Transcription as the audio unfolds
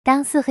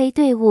当4黑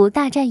队伍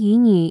大战渔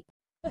女。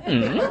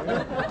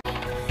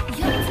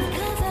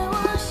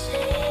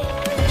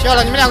需要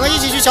了，你们两个一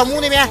起去小木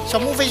那边，小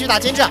木废墟打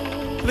监制，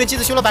这边记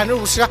得修了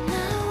50%。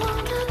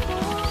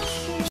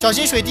小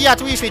心水滴啊，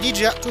注意水滴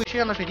值，注意身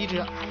上的水滴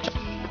值。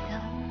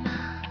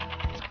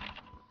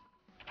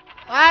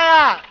哎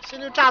呀，现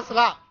在就炸死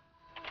了，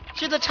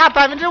现在差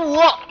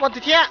5%，我的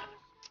天！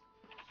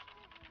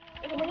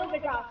我怎么又被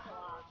炸死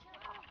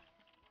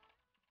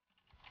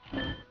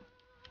了？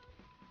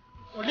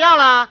我亮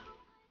了，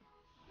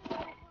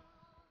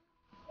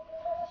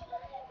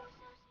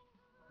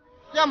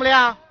亮不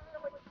亮？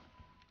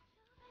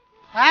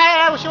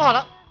哎，我修好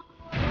了。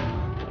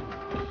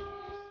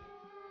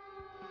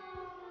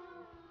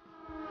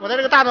我在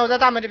这个大门，我在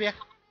大门这边。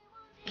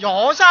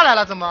摇下来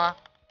了，怎么？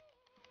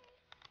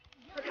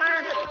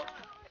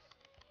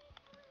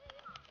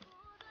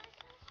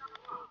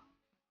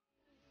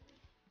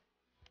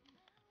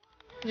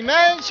你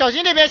们小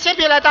心这边，先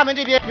别来大门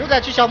这边。牛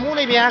仔去小木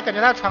那边，感觉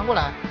他传过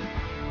来。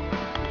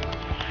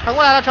传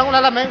过来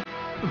了，门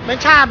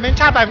差3%，门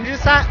差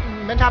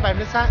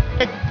3%。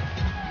嘿，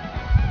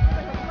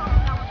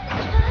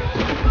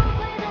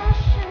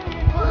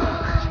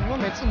我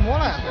每次摸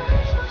了。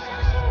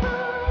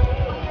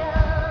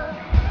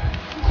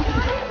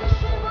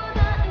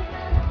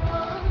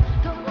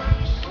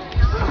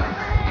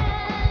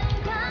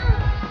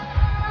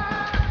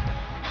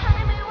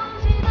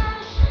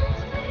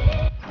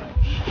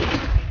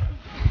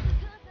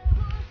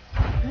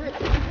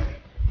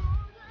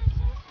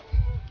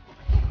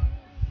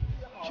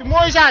去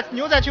摸一下，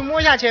牛仔去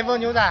摸一下前锋，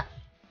牛仔。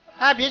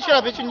哎，别去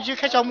了，你去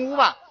开小木屋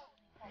吧。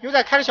牛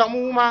仔开了小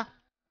木屋吗？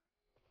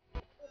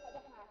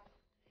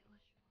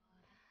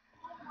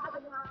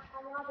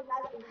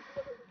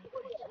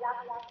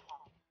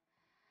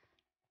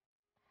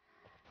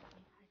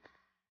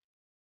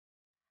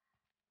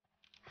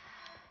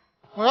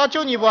我要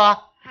救你不？不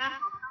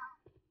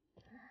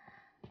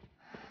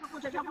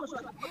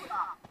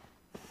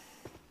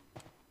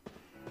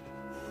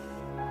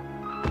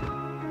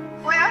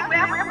要！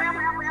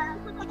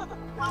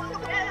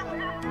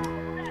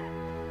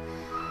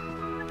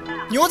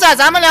牛仔，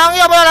咱们两个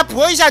要不要来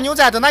搏一下？牛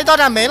仔，等他一刀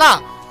斩没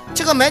了，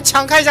这个门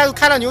强开一下就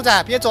开了。牛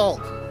仔，别走。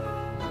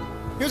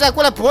牛仔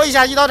过来搏一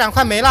下，一刀斩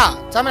快没了，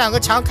咱们两个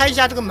强开一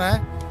下这个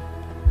门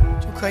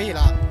就可以了。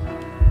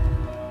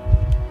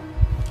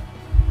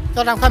一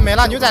刀斩快没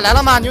了，牛仔来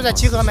了吗？牛仔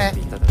集合没？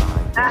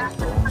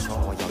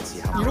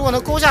你如果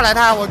能勾下来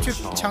他，我去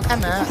强开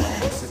门。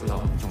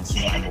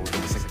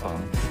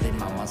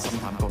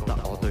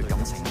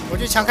我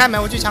去强开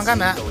门，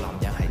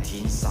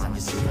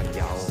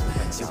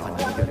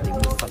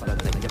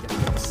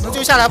能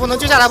救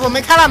下来不？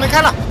没开了。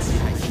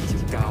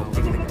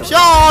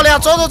漂亮，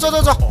走。